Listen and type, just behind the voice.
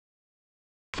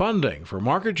Funding for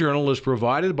Market Journal is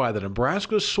provided by the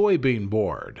Nebraska Soybean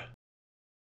Board.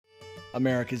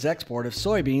 America's export of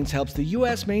soybeans helps the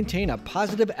U.S. maintain a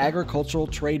positive agricultural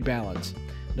trade balance.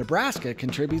 Nebraska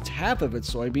contributes half of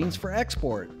its soybeans for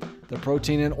export. The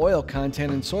protein and oil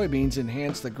content in soybeans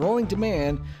enhance the growing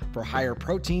demand for higher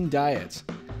protein diets.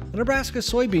 The Nebraska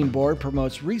Soybean Board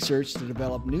promotes research to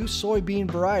develop new soybean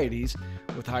varieties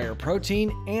with higher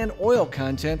protein and oil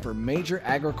content for major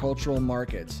agricultural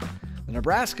markets. The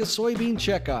Nebraska Soybean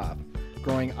Checkoff,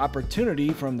 growing opportunity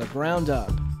from the ground up.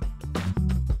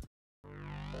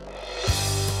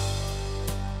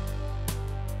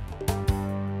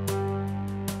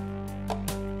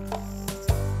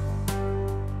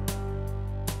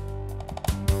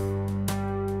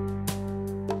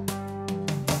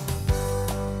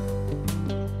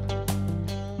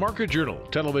 Market Journal,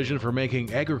 television for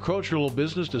making agricultural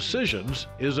business decisions,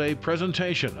 is a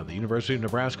presentation of the University of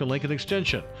Nebraska-Lincoln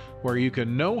Extension, where you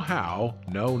can know how,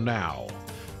 know now.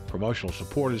 Promotional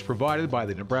support is provided by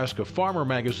the Nebraska Farmer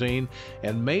Magazine,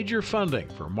 and major funding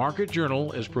for Market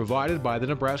Journal is provided by the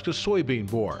Nebraska Soybean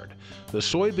Board. The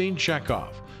Soybean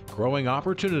Checkoff, growing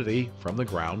opportunity from the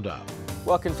ground up.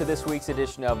 Welcome to this week's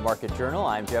edition of Market Journal.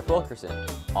 I'm Jeff Wilkerson.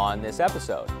 On this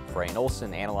episode, Frayne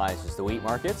Olson analyzes the wheat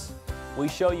markets. We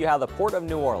show you how the Port of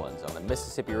New Orleans on the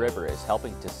Mississippi River is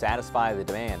helping to satisfy the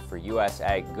demand for U.S.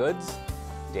 ag goods.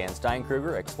 Dan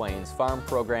Steinkruger explains farm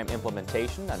program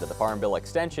implementation under the Farm Bill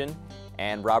extension.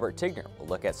 And Robert Tigner will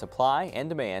look at supply and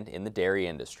demand in the dairy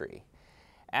industry.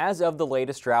 As of the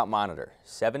latest drought monitor,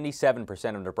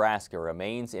 77% of Nebraska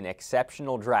remains in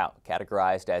exceptional drought,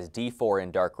 categorized as D4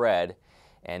 in dark red,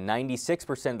 and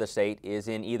 96% of the state is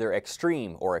in either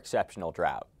extreme or exceptional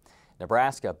drought.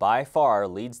 Nebraska by far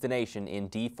leads the nation in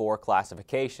D4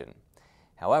 classification.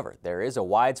 However, there is a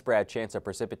widespread chance of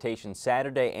precipitation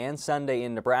Saturday and Sunday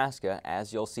in Nebraska,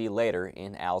 as you'll see later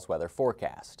in Al's weather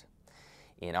forecast.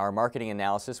 In our marketing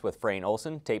analysis with Frayne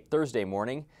Olson, taped Thursday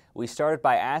morning, we started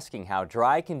by asking how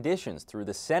dry conditions through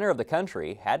the center of the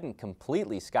country hadn't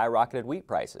completely skyrocketed wheat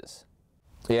prices.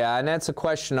 Yeah, and that's a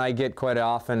question I get quite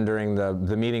often during the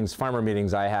meetings, farmer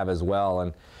meetings I have as well.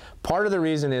 And part of the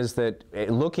reason is that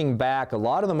looking back, a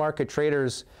lot of the market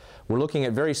traders were looking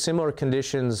at very similar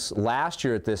conditions last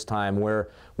year at this time, where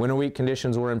winter wheat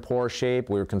conditions were in poor shape.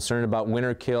 We were concerned about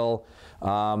winter kill.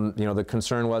 The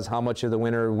concern was how much of the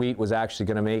winter wheat was actually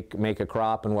going to make a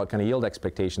crop and what kind of yield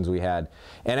expectations we had.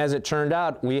 And as it turned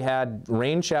out, we had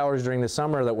rain showers during the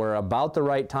summer that were about the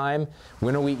right time.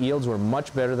 Winter wheat yields were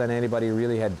much better than anybody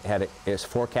really had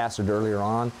forecasted earlier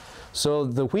on. So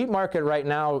the wheat market right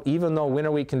now, even though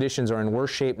winter wheat conditions are in worse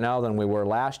shape now than we were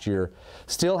last year,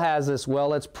 still has this, well,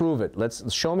 let's prove it.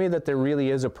 Let's show me that there really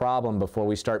is a problem before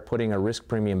we start putting a risk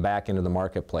premium back into the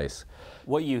marketplace.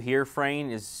 What you hear,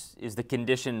 Frayne, is the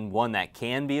condition one that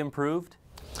can be improved?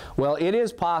 Well, it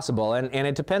is possible, and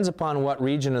it depends upon what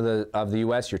region of the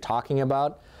U.S. you're talking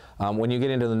about. When you get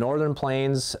into the northern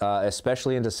plains,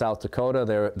 especially into South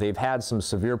Dakota, they've had some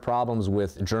severe problems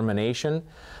with germination.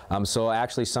 So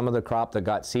actually some of the crop that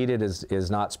got seeded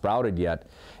is not sprouted yet.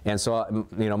 And so,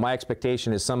 my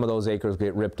expectation is some of those acres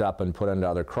get ripped up and put into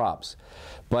other crops.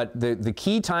 But the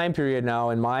key time period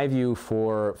now, in my view,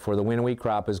 for the winter wheat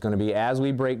crop is going to be as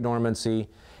we break dormancy,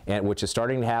 which is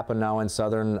starting to happen now in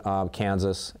southern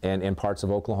Kansas and parts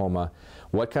of Oklahoma.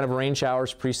 What kind of rain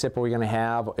showers, precip are we going to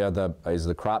have? Is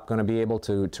the crop going to be able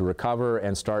to recover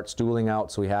and start stooling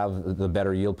out so we have the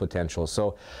better yield potential?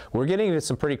 So we're getting into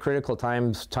some pretty critical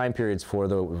time periods for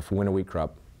the winter wheat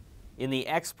crop. In the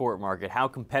export market, how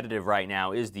competitive right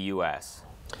now is the U.S.?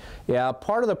 Yeah,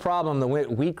 part of the problem the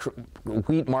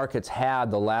wheat market's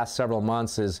had the last several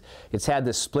months is it's had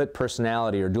this split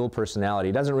personality or dual personality.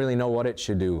 It doesn't really know what it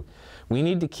should do. We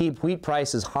need to keep wheat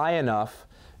prices high enough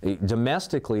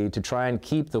domestically to try and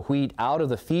keep the wheat out of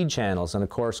the feed channels. And of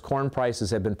course, corn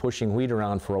prices have been pushing wheat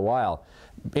around for a while,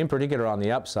 in particular on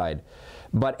the upside.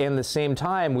 But in the same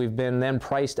time, we've been then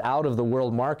priced out of the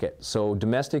world market. So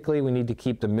domestically, we need to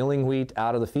keep the milling wheat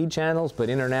out of the feed channels, but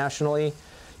internationally,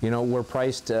 we're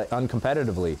priced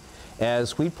uncompetitively.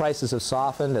 As wheat prices have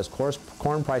softened, as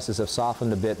corn prices have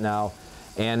softened a bit now,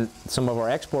 and some of our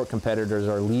export competitors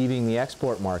are leaving the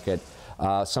export market,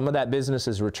 some of that business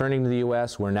is returning to the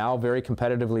U.S. We're now very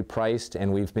competitively priced,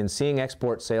 and we've been seeing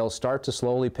export sales start to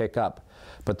slowly pick up.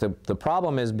 But the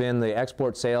problem has been the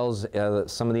export sales,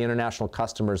 some of the international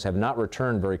customers have not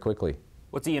returned very quickly.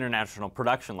 What's the international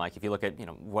production like? If you look at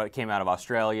what came out of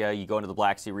Australia, you go into the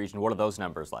Black Sea region, what are those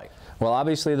numbers like? Well,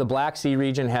 obviously the Black Sea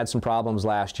region had some problems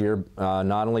last year,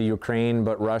 not only Ukraine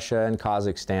but Russia and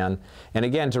Kazakhstan. And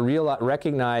again, to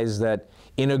recognize that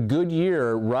In a good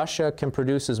year, Russia can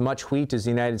produce as much wheat as the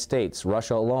United States,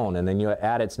 Russia alone, and then you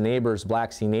add its neighbors,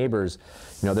 Black Sea neighbors,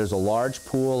 you know, there's a large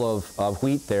pool of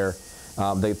wheat there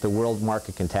that the world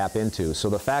market can tap into. So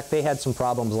the fact they had some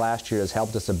problems last year has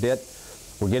helped us a bit.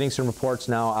 We're getting some reports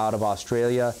now out of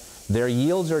Australia. Their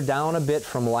yields are down a bit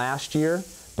from last year,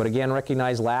 but again,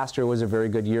 recognize last year was a very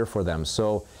good year for them.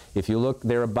 So if you look,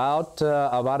 they're about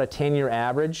a 10-year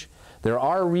average. There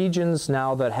are regions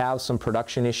now that have some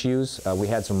production issues. We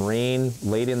had some rain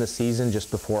late in the season just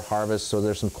before harvest, so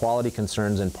there's some quality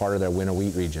concerns in part of their winter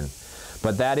wheat region.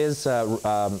 But that is,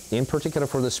 in particular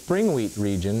for the spring wheat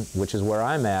region, which is where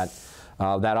I'm at,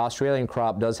 that Australian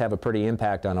crop does have a pretty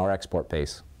impact on our export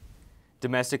base.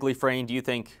 Domestically, Frayne, do you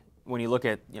think when you look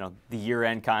at the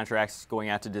year-end contracts going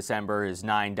out to December, is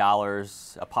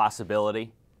 $9 a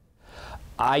possibility?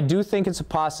 I do think it's a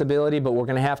possibility, but we're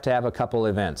going to have a couple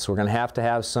events. We're going to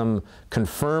have some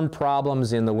confirmed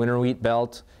problems in the winter wheat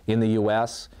belt in the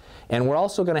U.S., and we're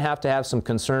also going to have some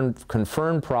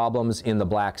confirmed problems in the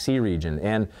Black Sea region.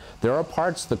 And there are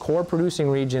parts, the core producing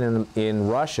region in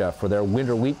Russia for their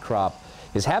winter wheat crop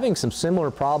is having some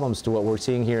similar problems to what we're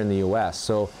seeing here in the U.S.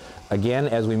 So again,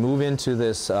 as we move into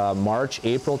this March,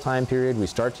 April time period, we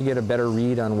start to get a better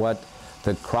read on what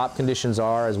the crop conditions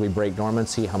are as we break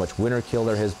dormancy, how much winter kill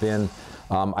there has been.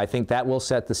 I think that will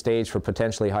set the stage for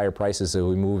potentially higher prices as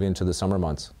we move into the summer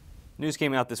months. News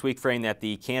came out this week, Frayne, that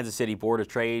the Kansas City Board of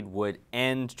Trade would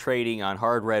end trading on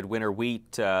hard red winter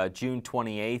wheat June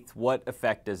 28th. What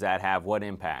effect does that have? What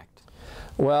impact?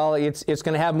 Well, it's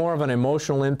going to have more of an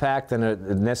emotional impact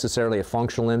than necessarily a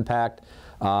functional impact.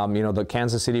 The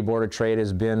Kansas City Board of Trade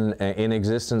has been in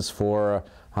existence for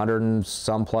 100 and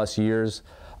some plus years.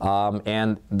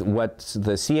 And what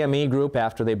the CME group,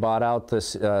 after they bought out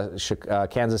this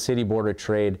Kansas City Board of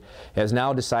Trade, has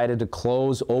now decided to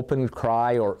close open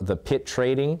cry or the pit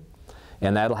trading,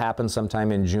 and that'll happen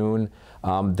sometime in June.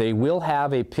 They will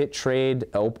have a pit trade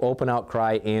open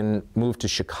outcry move to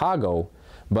Chicago,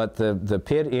 but the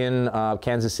pit in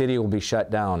Kansas City will be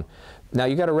shut down. Now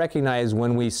you got to recognize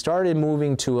when we started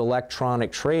moving to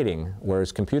electronic trading,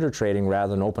 whereas computer trading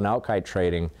rather than open outcry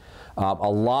trading, a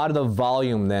lot of the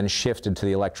volume then shifted to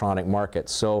the electronic market.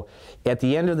 So at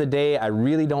the end of the day, I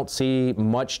really don't see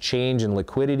much change in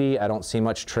liquidity. I don't see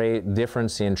much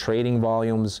difference in trading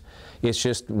volumes. It's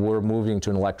just we're moving to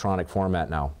an electronic format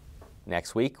now.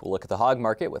 Next week, we'll look at the hog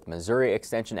market with Missouri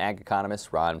Extension ag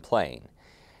economist Ron Plain.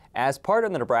 As part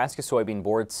of the Nebraska Soybean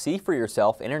Board's See for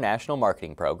Yourself International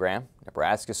Marketing Program,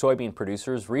 Nebraska soybean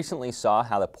producers recently saw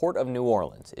how the Port of New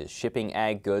Orleans is shipping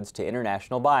ag goods to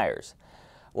international buyers.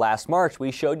 Last March,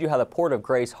 we showed you how the Port of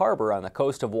Grays Harbor on the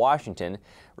coast of Washington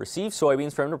received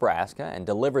soybeans from Nebraska and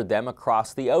delivered them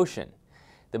across the ocean.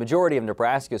 The majority of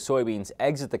Nebraska's soybeans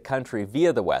exit the country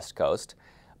via the West Coast,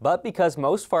 but because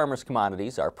most farmers'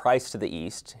 commodities are priced to the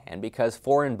east, and because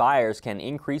foreign buyers can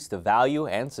increase the value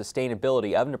and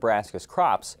sustainability of Nebraska's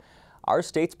crops, our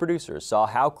state's producers saw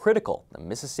how critical the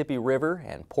Mississippi River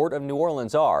and Port of New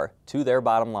Orleans are to their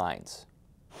bottom lines.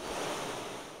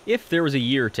 If there was a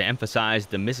year to emphasize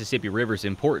the Mississippi River's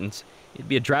importance, it'd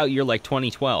be a drought year like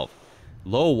 2012.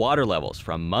 Low water levels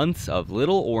from months of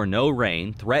little or no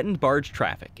rain threatened barge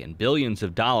traffic and billions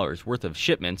of dollars worth of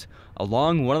shipments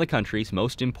along one of the country's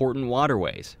most important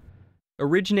waterways.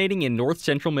 Originating in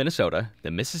north-central Minnesota, the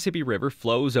Mississippi River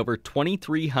flows over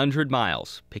 2,300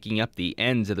 miles, picking up the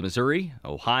ends of the Missouri,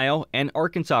 Ohio, and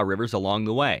Arkansas rivers along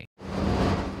the way.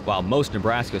 While most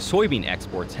Nebraska soybean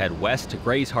exports head west to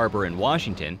Grays Harbor in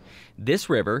Washington, this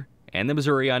river and the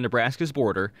Missouri on Nebraska's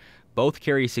border both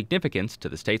carry significance to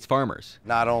the state's farmers.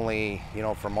 Not only,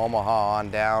 from Omaha on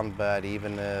down, but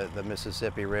even the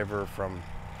Mississippi River from,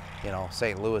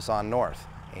 St. Louis on north.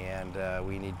 And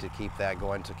we need to keep that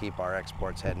going to keep our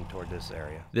exports heading toward this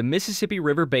area. The Mississippi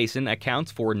River Basin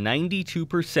accounts for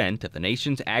 92% of the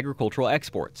nation's agricultural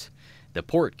exports. The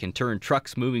port can turn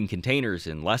trucks moving containers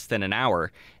in less than an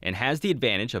hour and has the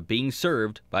advantage of being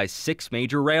served by 6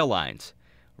 major rail lines.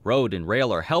 Road and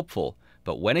rail are helpful,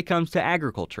 but when it comes to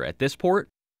agriculture at this port,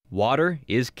 water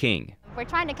is king. We're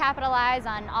trying to capitalize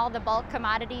on all the bulk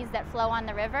commodities that flow on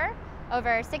the river.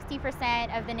 Over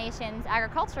 60% of the nation's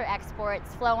agriculture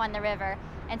exports flow on the river,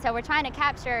 and so we're trying to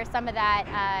capture some of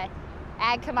that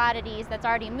ag commodities that's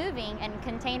already moving and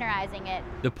containerizing it.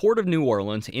 The Port of New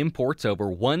Orleans imports over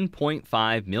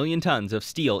 1.5 million tons of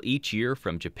steel each year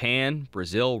from Japan,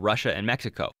 Brazil, Russia, and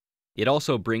Mexico. It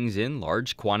also brings in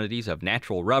large quantities of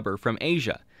natural rubber from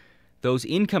Asia. Those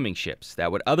incoming ships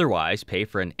that would otherwise pay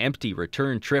for an empty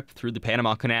return trip through the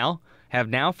Panama Canal have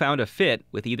now found a fit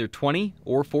with either 20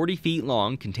 or 40 feet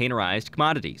long containerized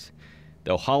commodities.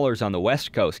 Though haulers on the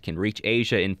West Coast can reach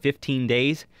Asia in 15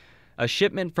 days, a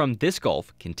shipment from this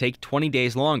Gulf can take 20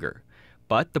 days longer.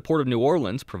 But the Port of New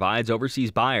Orleans provides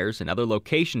overseas buyers another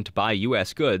location to buy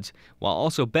U.S. goods while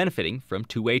also benefiting from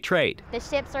two-way trade. The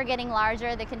ships are getting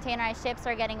larger, the containerized ships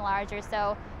are getting larger,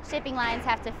 so shipping lines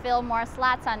have to fill more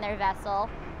slots on their vessel.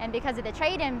 And because of the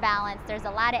trade imbalance, there's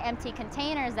a lot of empty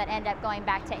containers that end up going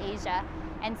back to Asia.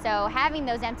 And so having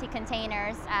those empty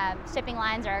containers, shipping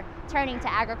lines are turning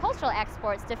to agricultural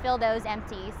exports to fill those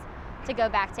empties to go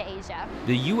back to Asia.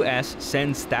 The U.S.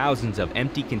 sends thousands of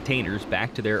empty containers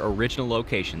back to their original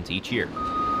locations each year.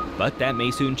 But that may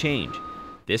soon change.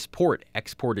 This port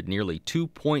exported nearly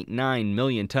 2.9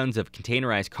 million tons of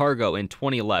containerized cargo in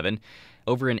 2011,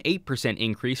 over an 8%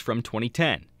 increase from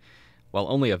 2010. While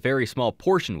only a very small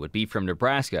portion would be from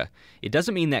Nebraska, it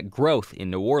doesn't mean that growth in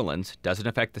New Orleans doesn't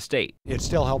affect the state. It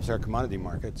still helps our commodity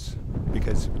markets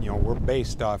because, we're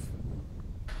based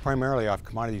primarily off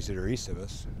commodities that are east of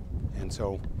us. And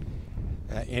so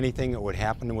anything that would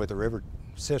happen with the river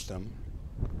system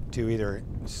to either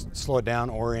slow it down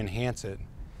or enhance it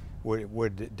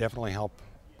would definitely help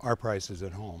our prices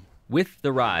at home. With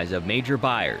the rise of major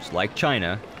buyers like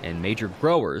China and major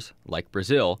growers like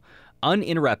Brazil,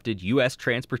 uninterrupted U.S.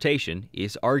 transportation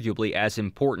is arguably as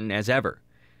important as ever.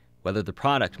 Whether the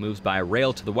product moves by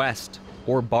rail to the west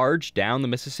or barge down the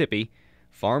Mississippi,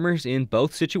 farmers in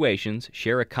both situations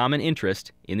share a common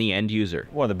interest in the end user.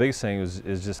 One of the biggest things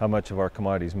is just how much of our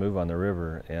commodities move on the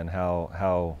river and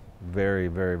how very,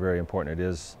 very, very important it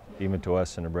is even to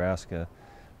us in Nebraska,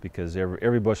 because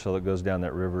every bushel that goes down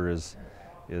that river is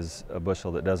a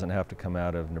bushel that doesn't have to come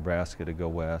out of Nebraska to go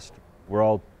west. We're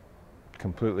all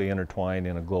completely intertwined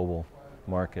in a global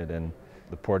market, and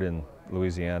the port in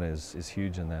Louisiana is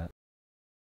huge in that.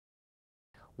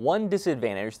 One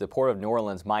disadvantage the Port of New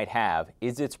Orleans might have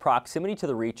is its proximity to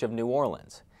the reach of New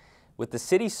Orleans. With the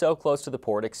city so close to the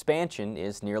port, expansion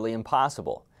is nearly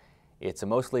impossible. It's a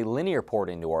mostly linear port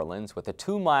in New Orleans with a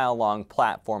 2-mile-long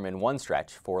platform in one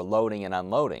stretch for loading and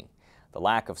unloading. The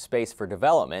lack of space for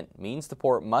development means the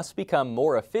port must become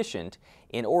more efficient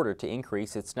in order to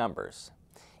increase its numbers.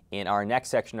 In our next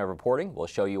section of reporting, we'll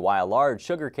show you why a large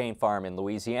sugarcane farm in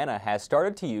Louisiana has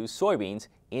started to use soybeans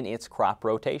in its crop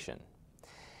rotation.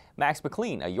 Max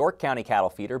McLean, a York County cattle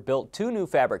feeder, built 2 new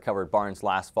fabric-covered barns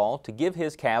last fall to give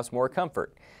his calves more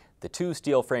comfort. The 2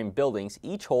 steel-frame buildings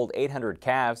each hold 800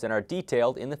 calves and are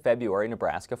detailed in the February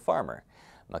Nebraska Farmer.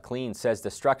 McLean says the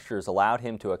structures allowed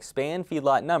him to expand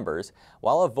feedlot numbers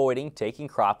while avoiding taking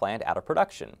cropland out of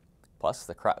production. Plus,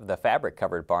 the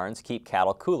fabric-covered barns keep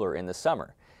cattle cooler in the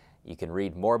summer. You can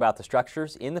read more about the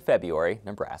structures in the February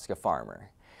Nebraska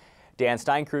Farmer. Dan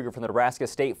Steinkruger from the Nebraska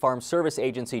State Farm Service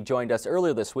Agency joined us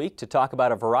earlier this week to talk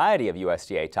about a variety of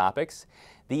USDA topics.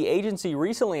 The agency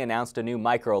recently announced a new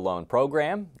microloan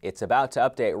program. It's about to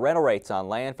update rental rates on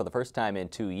land for the first time in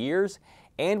 2 years.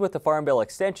 And with the Farm Bill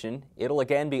extension, it'll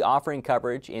again be offering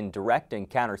coverage in direct and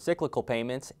counter-cyclical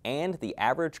payments and the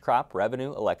average crop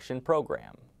revenue election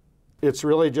program. It's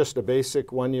really just a basic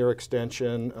 1-year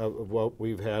extension of what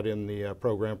we've had in the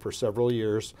program for several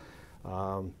years.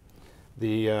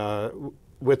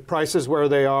 With prices where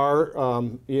they are,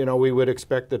 we would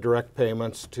expect the direct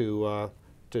payments to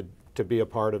be a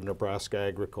part of Nebraska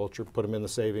agriculture. Put them in the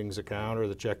savings account or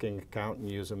the checking account and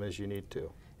use them as you need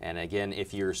to. And again,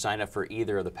 if you're signed up for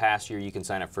either of the past year, you can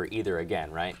sign up for either again,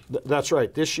 right? That's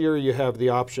right. This year you have the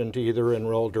option to either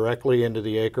enroll directly into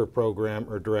the acre program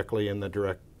or directly in the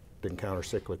direct and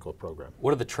counter-cyclical program.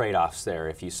 What are the trade-offs there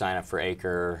if you sign up for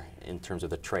acre in terms of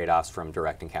the trade-offs from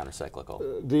direct and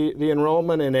counter-cyclical? The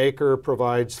enrollment in acre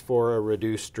provides for a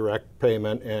reduced direct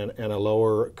payment and a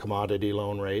lower commodity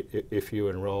loan rate if you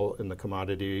enroll in the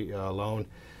commodity loan.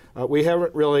 We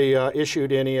haven't really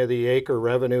issued any of the acre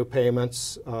revenue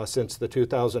payments since the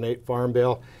 2008 Farm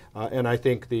Bill, and I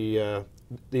think the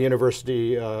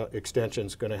University Extension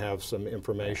is going to have some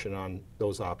information on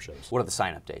those options. What are the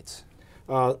sign-up dates?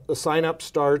 The sign-up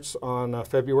starts on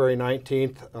February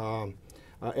 19th,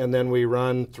 and then we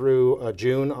run through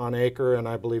June on acre, and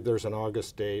I believe there's an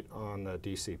August date on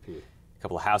DCP. A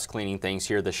couple of house cleaning things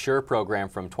here. The SURE program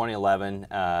from 2011,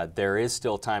 there is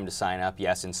still time to sign up,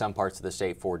 yes, in some parts of the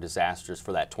state for disasters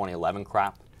for that 2011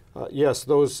 crop. Yes,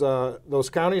 those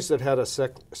counties that had a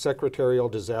secretarial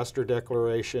disaster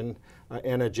declaration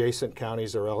and adjacent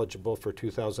counties are eligible for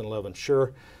 2011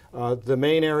 SURE. The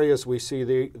main areas we see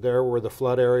there were the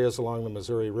flood areas along the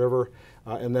Missouri River,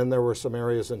 and then there were some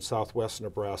areas in southwest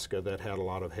Nebraska that had a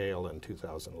lot of hail in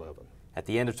 2011. At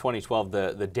the end of 2012,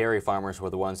 the dairy farmers were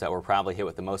the ones that were probably hit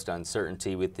with the most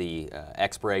uncertainty with the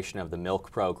expiration of the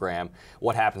milk program.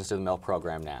 What happens to the milk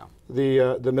program now?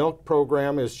 The milk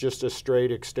program is just a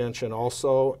straight extension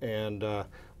also, and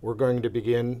we're going to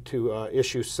begin to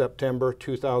issue September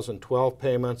 2012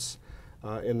 payments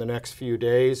in the next few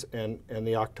days, and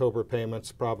the October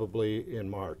payments probably in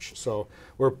March. So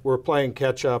we're playing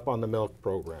catch up on the milk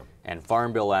program. And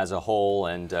Farm Bill as a whole,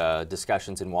 and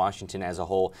discussions in Washington as a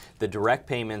whole, the direct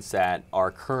payments that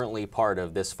are currently part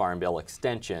of this Farm Bill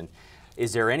extension,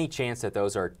 is there any chance that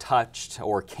those are touched,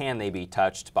 or can they be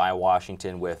touched by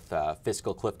Washington with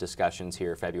fiscal cliff discussions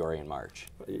here February and March?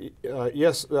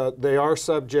 Yes, they are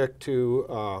subject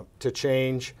to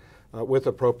change with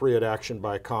appropriate action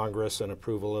by Congress and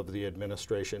approval of the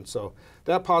administration. So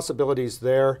that possibility is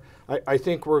there. I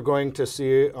think we're going to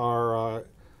see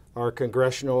our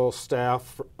congressional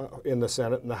staff in the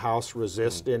Senate and the House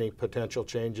resist any potential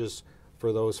changes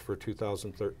for those for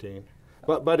 2013.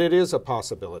 But it is a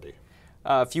possibility.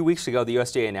 A few weeks ago, the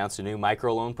USDA announced a new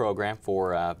microloan program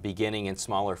for beginning and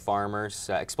smaller farmers.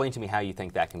 Explain to me how you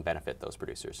think that can benefit those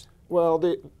producers. Well,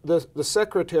 the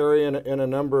Secretary and a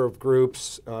number of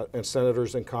groups and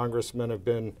senators and congressmen have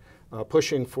been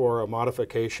pushing for a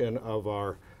modification of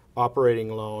our operating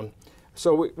loan.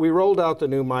 So we rolled out the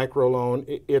new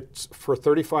microloan. It's for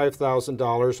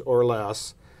 $35,000 or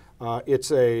less. It's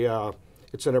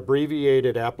an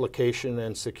abbreviated application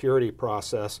and security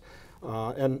process.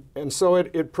 And so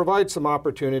it provides some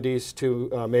opportunities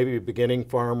to maybe beginning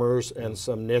farmers and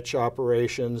some niche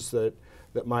operations that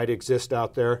might exist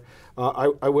out there.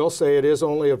 I will say it is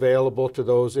only available to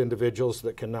those individuals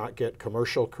that cannot get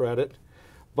commercial credit.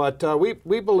 But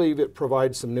we believe it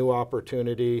provides some new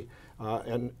opportunity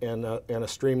and a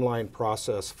streamlined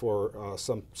process for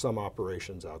some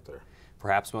operations out there.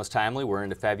 Perhaps most timely, we're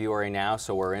into February now,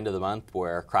 so we're into the month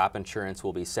where crop insurance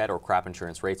will be set, or crop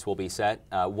insurance rates will be set.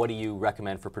 What do you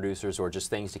recommend for producers, or just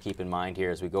things to keep in mind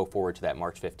here as we go forward to that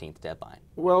March 15th deadline?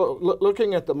 Well,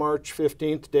 looking at the March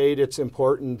 15th date, it's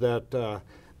important that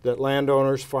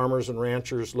landowners, farmers, and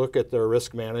ranchers look at their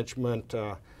risk management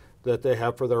that they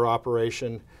have for their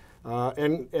operation,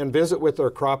 and visit with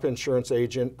their crop insurance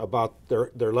agent about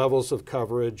their levels of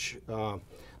coverage,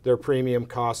 their premium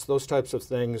costs, those types of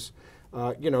things.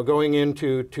 Going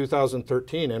into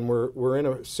 2013, and we're in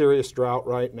a serious drought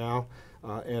right now,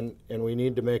 and we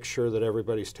need to make sure that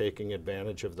everybody's taking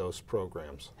advantage of those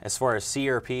programs. As far as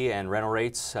CRP and rental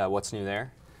rates, what's new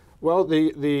there? Well,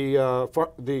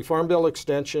 the Farm Bill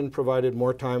extension provided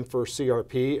more time for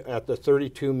CRP at the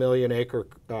 32 million acre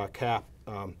cap.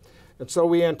 And so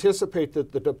we anticipate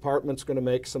that the department's going to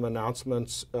make some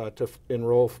announcements to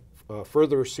enroll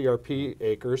further CRP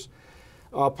acres.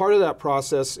 Part of that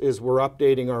process is we're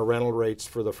updating our rental rates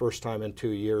for the first time in 2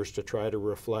 years to try to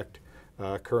reflect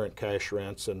current cash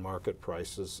rents and market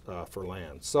prices for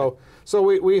land. So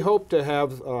we hope to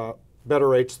have better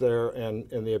rates there and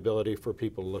the ability for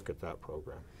people to look at that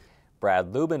program.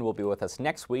 Brad Lubin will be with us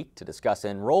next week to discuss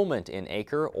enrollment in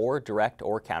acre or direct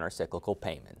or countercyclical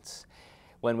payments.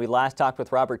 When we last talked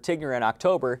with Robert Tigner in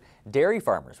October, dairy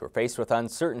farmers were faced with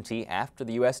uncertainty after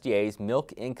the USDA's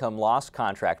Milk Income Loss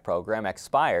Contract program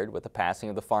expired with the passing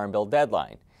of the Farm Bill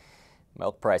deadline.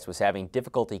 Milk price was having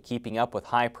difficulty keeping up with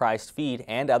high-priced feed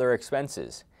and other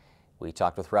expenses. We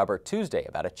talked with Robert Tuesday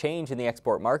about a change in the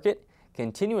export market,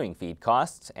 continuing feed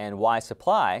costs, and why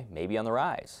supply may be on the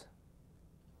rise.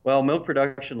 Well, milk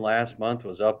production last month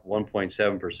was up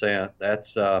 1.7%.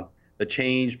 That's the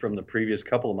change from the previous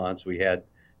couple of months. We had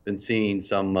been seeing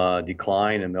some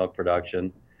decline in milk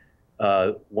production.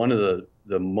 One of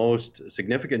the most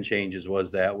significant changes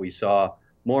was that we saw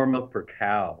more milk per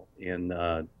cow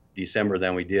in December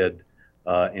than we did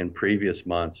in previous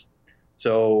months.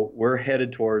 So we're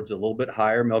headed towards a little bit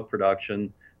higher milk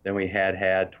production than we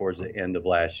had towards the end of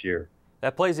last year.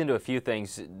 That plays into a few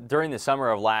things. During the summer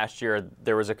of last year,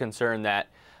 there was a concern that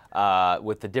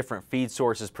with the different feed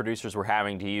sources producers were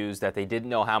having to use, that they didn't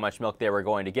know how much milk they were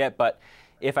going to get. But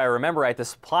if I remember right, the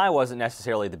supply wasn't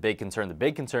necessarily the big concern. The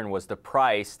big concern was the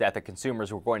price that the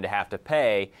consumers were going to have to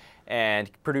pay, and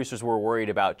producers were worried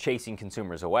about chasing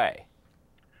consumers away.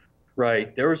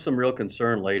 Right. There was some real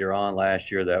concern later on last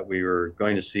year that we were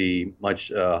going to see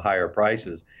much higher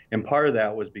prices. And part of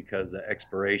that was because of the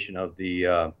expiration of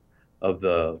the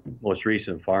most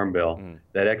recent Farm Bill.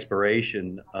 That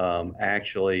expiration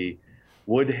actually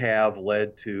would have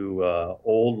led to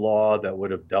old law that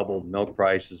would have doubled milk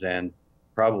prices and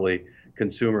probably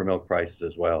consumer milk prices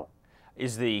as well.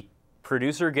 Is the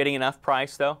producer getting enough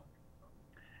price, though?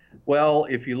 Well,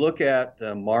 if you look at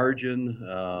the margin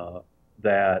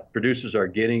that producers are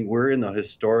getting, we're in the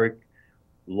historic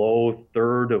low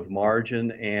third of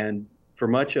margin, and for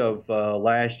much of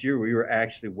last year, we were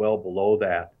actually well below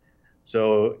that.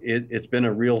 So it's been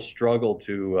a real struggle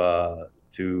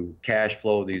to cash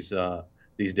flow these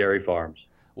dairy farms.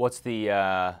 What's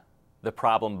the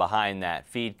problem behind that?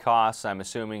 Feed costs, I'm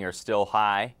assuming, are still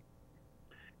high?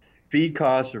 Feed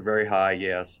costs are very high,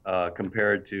 yes,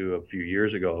 compared to a few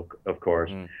years ago, of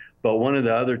course. But one of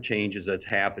the other changes that's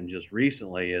happened just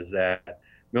recently is that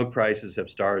milk prices have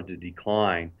started to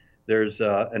decline. There's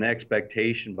an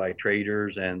expectation by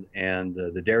traders and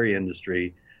the dairy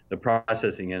industry, the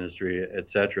processing industry, et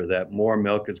cetera, that more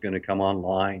milk is going to come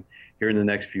online here in the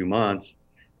next few months.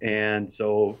 And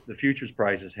so the futures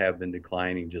prices have been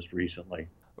declining just recently.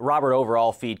 Robert,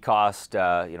 overall feed cost,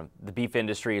 the beef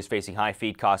industry is facing high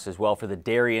feed costs as well. For the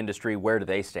dairy industry, where do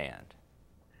they stand?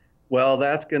 Well,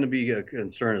 that's going to be a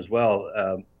concern as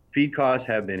well. Feed costs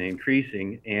have been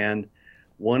increasing, and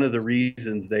one of the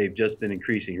reasons they've just been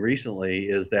increasing recently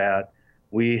is that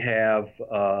we have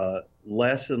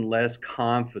less and less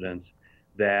confidence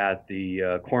that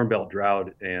the Corn Belt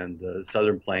drought and the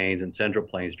Southern Plains and Central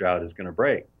Plains drought is going to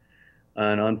break.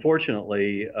 And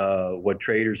unfortunately, what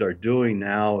traders are doing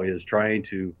now is trying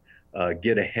to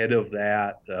get ahead of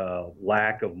that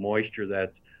lack of moisture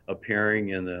that's appearing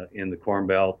in the Corn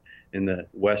Belt, in the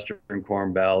Western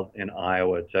Corn Belt, in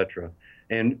Iowa, et cetera.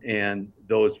 And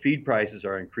those feed prices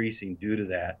are increasing due to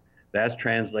that. That's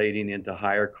translating into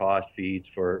higher cost feeds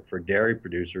for dairy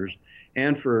producers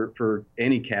and for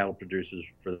any cattle producers,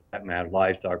 for that matter,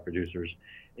 livestock producers.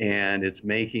 And it's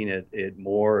making it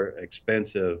more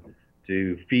expensive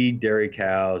to feed dairy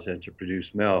cows and to produce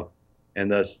milk.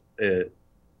 And thus,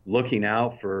 looking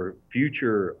out for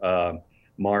future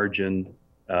margin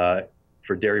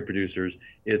for dairy producers,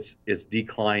 it's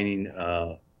declining,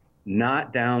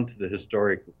 not down to the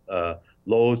historic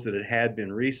lows that it had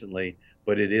been recently,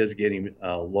 but it is getting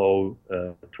low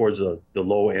towards the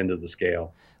low end of the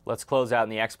scale. Let's close out in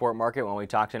the export market. When we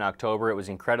talked in October, it was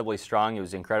incredibly strong. It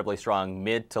was incredibly strong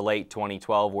mid to late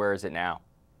 2012. Where is it now?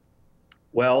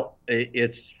 Well,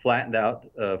 it's flattened out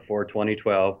for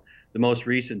 2012. The most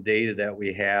recent data that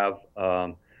we have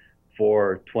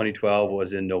for 2012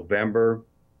 was in November,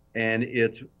 and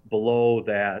it's below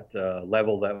that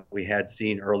level that we had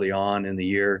seen early on in the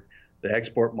year. The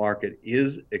export market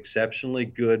is exceptionally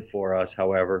good for us,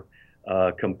 however,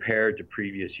 compared to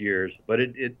previous years, but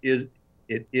it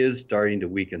is starting to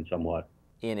weaken somewhat.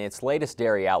 In its latest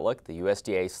dairy outlook, the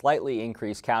USDA slightly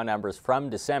increased cow numbers from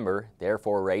December,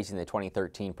 therefore raising the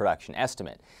 2013 production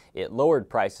estimate. It lowered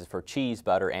prices for cheese,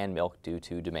 butter, and milk due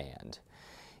to demand.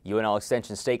 UNL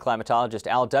Extension state climatologist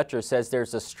Al Dutcher says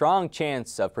there's a strong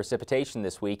chance of precipitation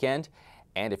this weekend,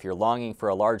 and if you're longing for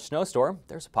a large snowstorm,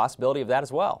 there's a possibility of that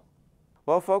as well.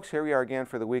 Well, folks, here we are again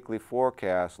for the weekly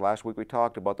forecast. Last week we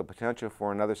talked about the potential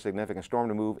for another significant storm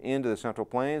to move into the Central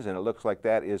Plains, and it looks like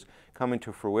that is coming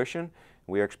to fruition.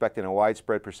 We are expecting a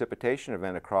widespread precipitation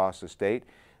event across the state.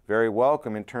 Very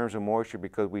welcome in terms of moisture,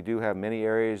 because we do have many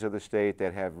areas of the state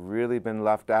that have really been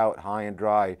left out high and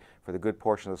dry for the good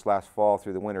portion of this last fall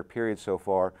through the winter period so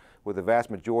far, with the vast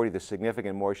majority of the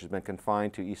significant moisture has been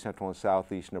confined to east central and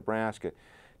southeast Nebraska.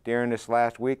 During this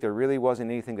last week, there really wasn't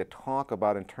anything to talk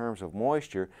about in terms of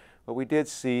moisture, but we did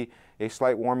see a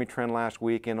slight warming trend last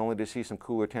weekend, only to see some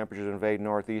cooler temperatures invade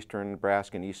northeastern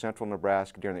Nebraska and east central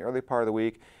Nebraska during the early part of the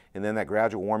week, and then that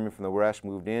gradual warming from the west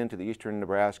moved into the eastern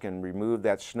Nebraska and removed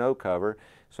that snow cover.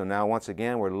 So now once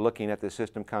again we're looking at the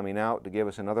system coming out to give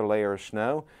us another layer of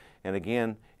snow, and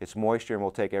again it's moisture, and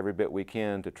we'll take every bit we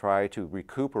can to try to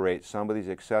recuperate some of these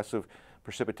excessive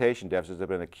precipitation deficits that have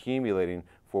been accumulating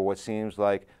for what seems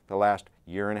like the last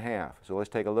year and a half. So let's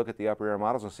take a look at the upper air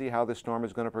models and see how this storm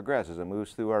is going to progress as it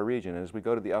moves through our region. And as we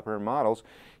go to the upper air models,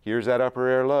 here's that upper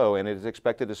air low, and it is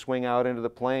expected to swing out into the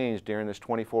plains during this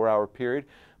 24-hour period.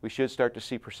 We should start to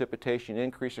see precipitation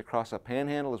increase across the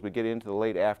panhandle as we get into the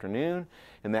late afternoon,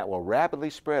 and that will rapidly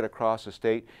spread across the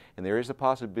state. And there is a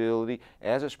possibility,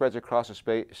 as it spreads across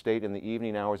the state in the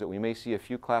evening hours, that we may see a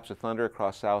few claps of thunder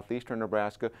across southeastern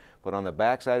Nebraska, but on the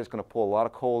backside it's going to pull a lot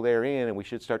of cold air in, and we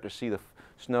should start to see the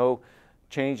snow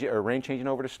change, or rain changing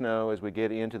over to snow as we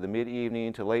get into the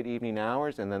mid-evening to late evening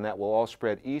hours, and then that will all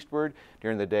spread eastward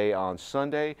during the day on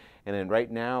Sunday. And then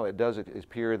right now it does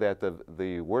appear that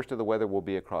the worst of the weather will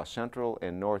be across central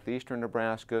and northeastern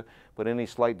Nebraska, but any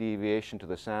slight deviation to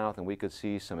the south and we could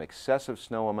see some excessive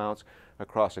snow amounts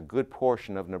across a good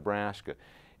portion of Nebraska.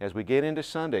 As we get into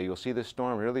Sunday, you'll see the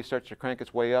storm really starts to crank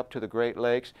its way up to the Great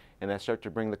Lakes, and that starts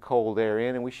to bring the cold air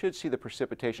in, and we should see the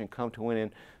precipitation come to an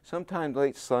end sometime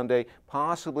late Sunday,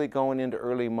 possibly going into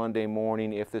early Monday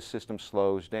morning if this system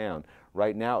slows down.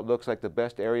 Right now it looks like the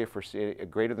best area for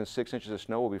greater than 6 inches of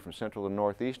snow will be from central to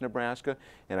northeast Nebraska,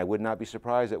 and I would not be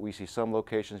surprised that we see some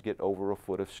locations get over a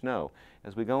foot of snow.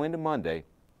 As we go into Monday,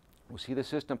 we'll see the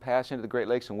system pass into the Great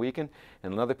Lakes and weaken,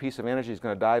 and another piece of energy is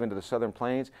going to dive into the southern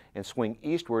plains and swing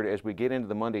eastward as we get into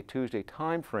the Monday-Tuesday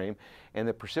time frame, and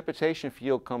the precipitation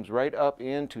field comes right up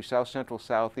into south central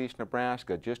southeast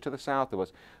Nebraska, just to the south of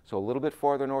us, so a little bit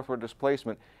farther northward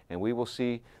displacement, and we will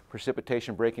see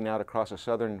precipitation breaking out across the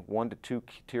southern 1 to 2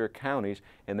 tier counties,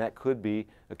 and that could be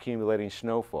accumulating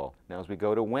snowfall. Now as we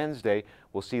go to Wednesday,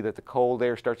 we'll see that the cold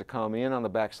air starts to come in on the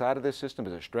backside of this system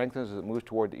as it strengthens, as it moves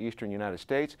toward the eastern United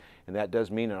States, and that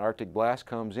does mean an Arctic blast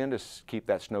comes in to keep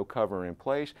that snow cover in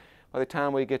place. By the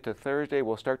time we get to Thursday,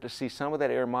 we'll start to see some of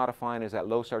that air modifying as that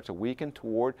low starts to weaken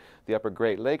toward the upper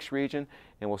Great Lakes region,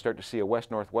 and we'll start to see a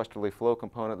west-northwesterly flow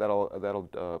component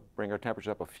that'll bring our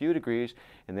temperatures up a few degrees.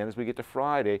 And then as we get to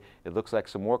Friday, it looks like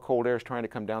some more cold air is trying to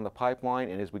come down the pipeline,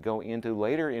 and as we go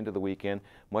later into the weekend,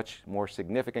 much more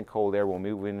significant cold air will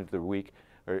move into the week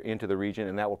or into the region,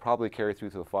 and that will probably carry through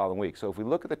to the following week. So if we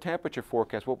look at the temperature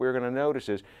forecast, what we're going to notice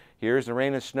is here's the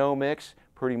rain and snow mix.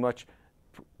 Pretty much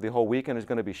the whole weekend is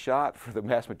going to be shot for the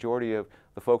vast majority of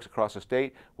the folks across the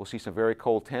state. We'll see some very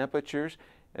cold temperatures,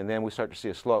 and then we start to see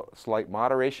a slight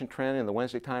moderation trend in the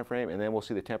Wednesday time frame, and then we'll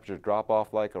see the temperatures drop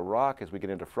off like a rock as we get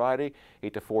into Friday.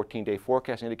 8 to 14 day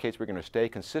forecast indicates we're going to stay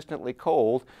consistently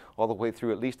cold all the way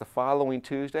through at least the following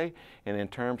Tuesday. And in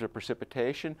terms of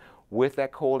precipitation, with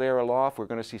that cold air aloft, we're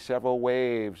going to see several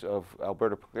waves of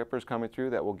Alberta clippers coming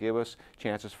through that will give us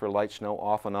chances for light snow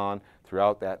off and on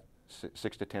throughout that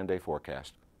 6 to 10 day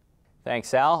forecast. Thanks,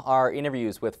 Sal. Our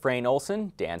interviews with Frayne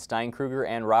Olson, Dan Steinkruger,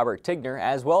 and Robert Tigner,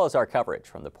 as well as our coverage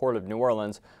from the Port of New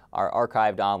Orleans, are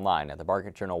archived online at the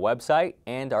Market Journal website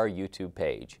and our YouTube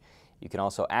page. You can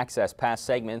also access past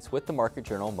segments with the Market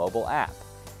Journal mobile app.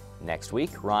 Next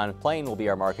week, Ron Plain will be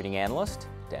our marketing analyst.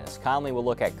 Dennis Conley will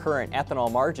look at current ethanol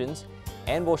margins,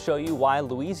 and we'll show you why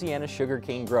Louisiana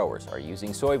sugarcane growers are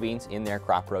using soybeans in their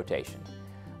crop rotation.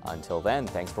 Until then,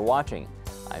 thanks for watching.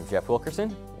 I'm Jeff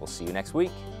Wilkerson. We'll see you next week.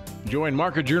 Join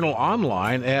Market Journal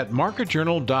online at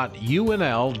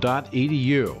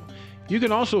marketjournal.unl.edu. You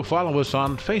can also follow us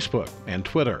on Facebook and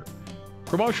Twitter.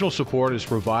 Promotional support is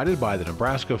provided by the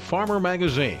Nebraska Farmer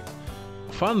Magazine.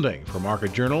 Funding for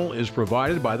Market Journal is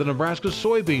provided by the Nebraska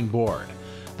Soybean Board.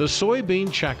 The Soybean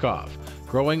Checkoff,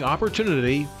 growing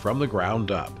opportunity from the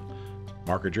ground up.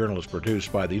 Market Journal is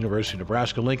produced by the University of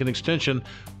Nebraska-Lincoln Extension,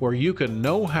 where you can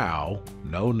know how,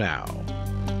 know now.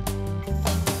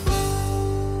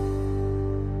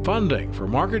 Funding for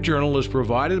Market Journal is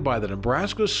provided by the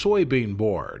Nebraska Soybean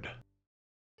Board.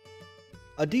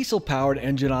 A diesel-powered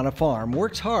engine on a farm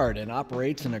works hard and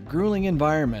operates in a grueling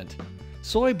environment.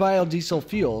 Soy biodiesel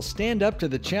fuels stand up to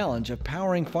the challenge of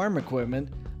powering farm equipment,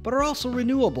 but are also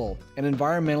renewable and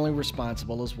environmentally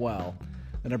responsible as well.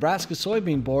 The Nebraska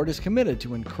Soybean Board is committed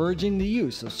to encouraging the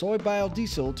use of soy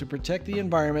biodiesel to protect the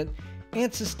environment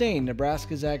and sustain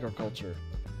Nebraska's agriculture.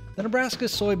 The Nebraska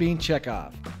Soybean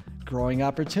Checkoff, growing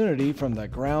opportunity from the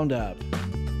ground up.